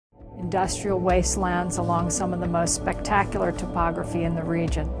industrial wastelands along some of the most spectacular topography in the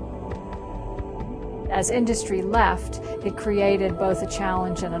region. As industry left, it created both a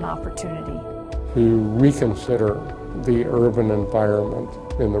challenge and an opportunity. To reconsider the urban environment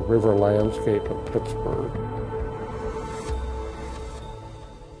in the river landscape of Pittsburgh.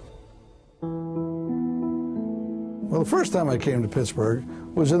 Well, the first time I came to Pittsburgh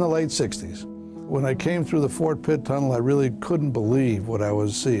was in the late 60s. When I came through the Fort Pitt Tunnel, I really couldn't believe what I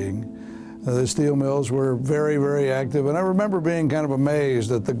was seeing. The steel mills were very, very active, and I remember being kind of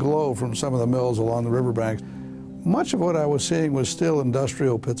amazed at the glow from some of the mills along the riverbanks. Much of what I was seeing was still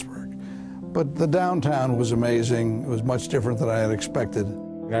industrial Pittsburgh, but the downtown was amazing. It was much different than I had expected.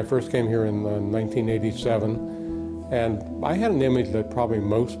 I first came here in 1987. And I had an image that probably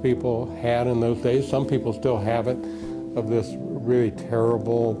most people had in those days. Some people still have it, of this really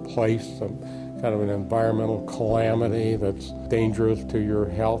terrible place, kind of an environmental calamity that's dangerous to your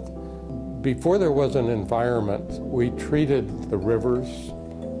health. Before there was an environment, we treated the rivers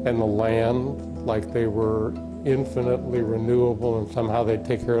and the land like they were infinitely renewable and somehow they'd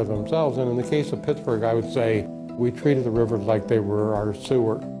take care of themselves. And in the case of Pittsburgh, I would say we treated the rivers like they were our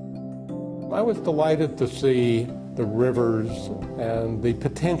sewer. I was delighted to see the rivers and the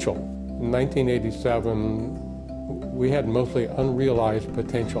potential. In 1987, we had mostly unrealized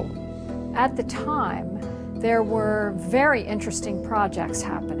potential. At the time, there were very interesting projects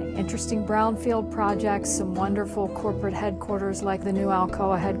happening. Interesting brownfield projects, some wonderful corporate headquarters like the new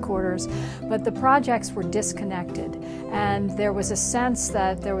Alcoa headquarters, but the projects were disconnected. And there was a sense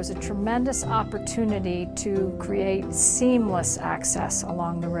that there was a tremendous opportunity to create seamless access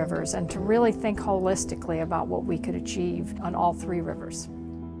along the rivers and to really think holistically about what we could achieve on all three rivers.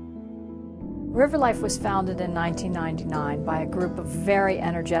 Riverlife was founded in 1999 by a group of very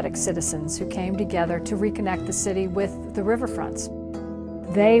energetic citizens who came together to reconnect the city with the riverfronts.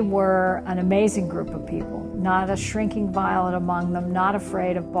 They were an amazing group of people, not a shrinking violet among them, not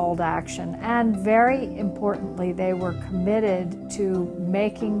afraid of bold action, and very importantly, they were committed to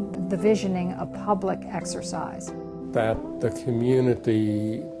making the visioning a public exercise. That the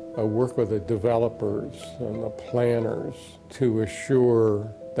community work with the developers and the planners to assure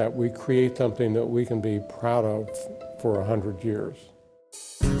that we create something that we can be proud of for 100 years.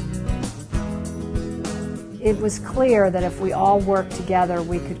 It was clear that if we all worked together,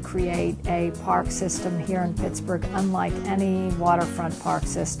 we could create a park system here in Pittsburgh unlike any waterfront park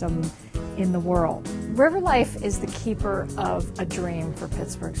system in the world. Riverlife is the keeper of a dream for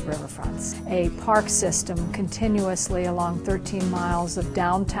Pittsburgh's riverfronts. A park system continuously along 13 miles of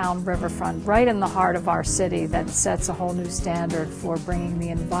downtown riverfront right in the heart of our city that sets a whole new standard for bringing the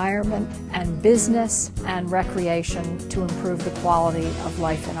environment and business and recreation to improve the quality of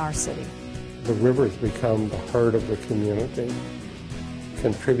life in our city. The rivers become the heart of the community,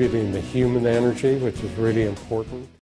 contributing the human energy, which is really important.